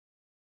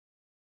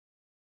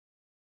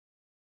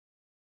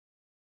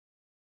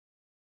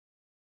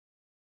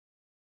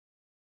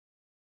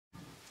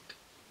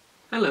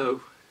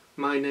Hello,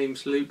 my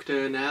name's Luke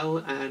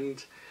Durnell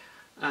and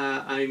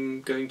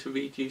I'm going to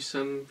read you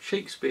some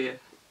Shakespeare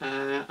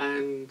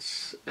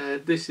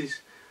this is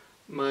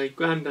my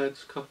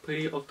Grandad's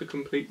copy of the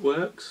complete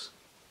works,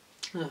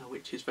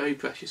 which is very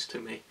precious to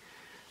me,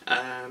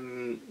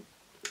 and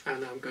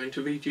I'm going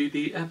to read you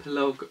the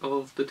epilogue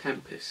of the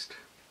Tempest.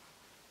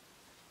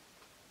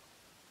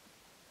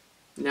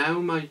 Now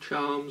my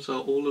charms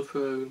are all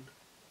afrown,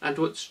 and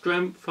what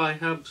strength I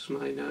have's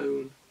mine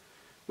own,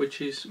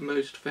 which is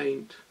most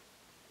faint.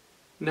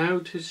 Now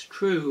 'tis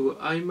true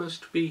I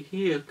must be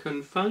here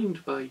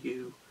confined by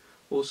you,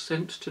 or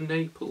sent to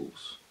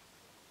Naples.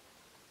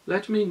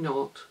 Let me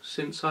not,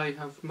 since I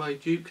have my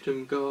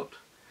dukedom got,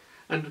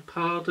 and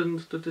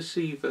pardoned the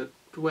deceiver,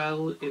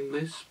 dwell in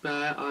this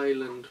bare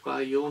island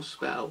by your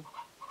spell,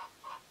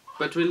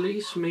 but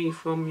release me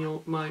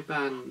from my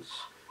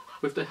bands,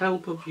 with the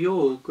help of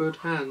your good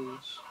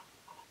hands.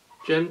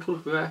 Gentle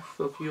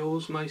breath of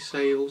yours my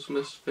sails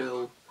must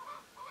fill,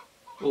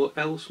 or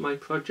else my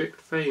project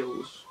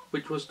fails,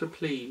 which was to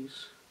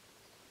please.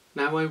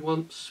 Now I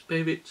want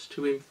spirits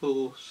to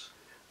enforce,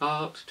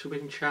 art to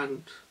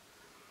enchant,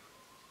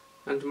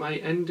 and my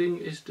ending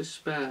is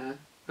despair,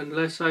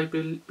 unless I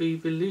be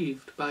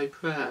relieved by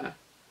prayer,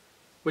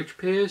 which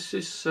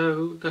pierces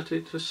so that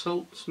it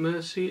assaults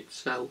mercy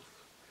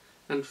itself,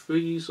 and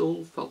frees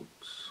all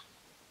faults.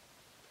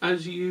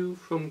 As you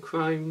from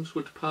crimes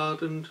would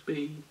pardoned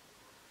be,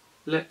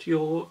 let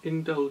your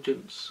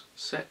indulgence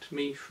set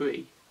me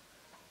free.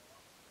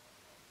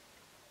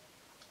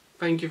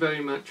 Thank you very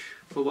much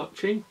for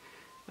watching.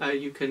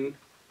 You can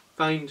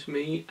find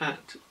me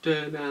at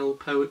Durnell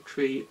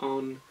Poetry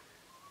on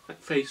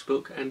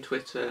Facebook and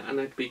Twitter, and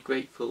I'd be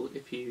grateful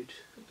if you'd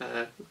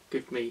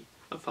give me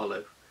a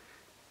follow.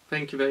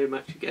 Thank you very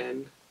much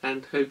again,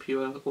 and hope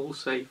you are all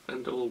safe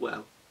and all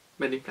well.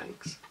 Many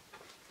thanks.